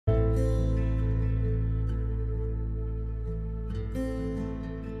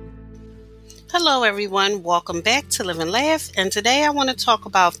Hello, everyone. Welcome back to Live and Laugh. And today I want to talk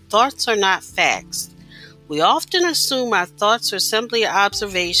about thoughts are not facts. We often assume our thoughts are simply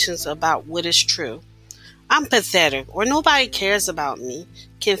observations about what is true. I'm pathetic, or nobody cares about me,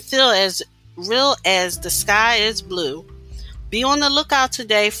 can feel as real as the sky is blue. Be on the lookout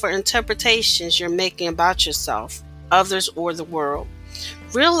today for interpretations you're making about yourself, others, or the world.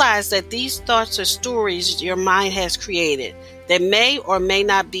 Realize that these thoughts are stories your mind has created that may or may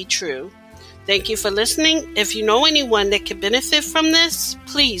not be true. Thank you for listening. If you know anyone that could benefit from this,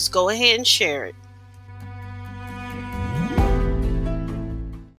 please go ahead and share it.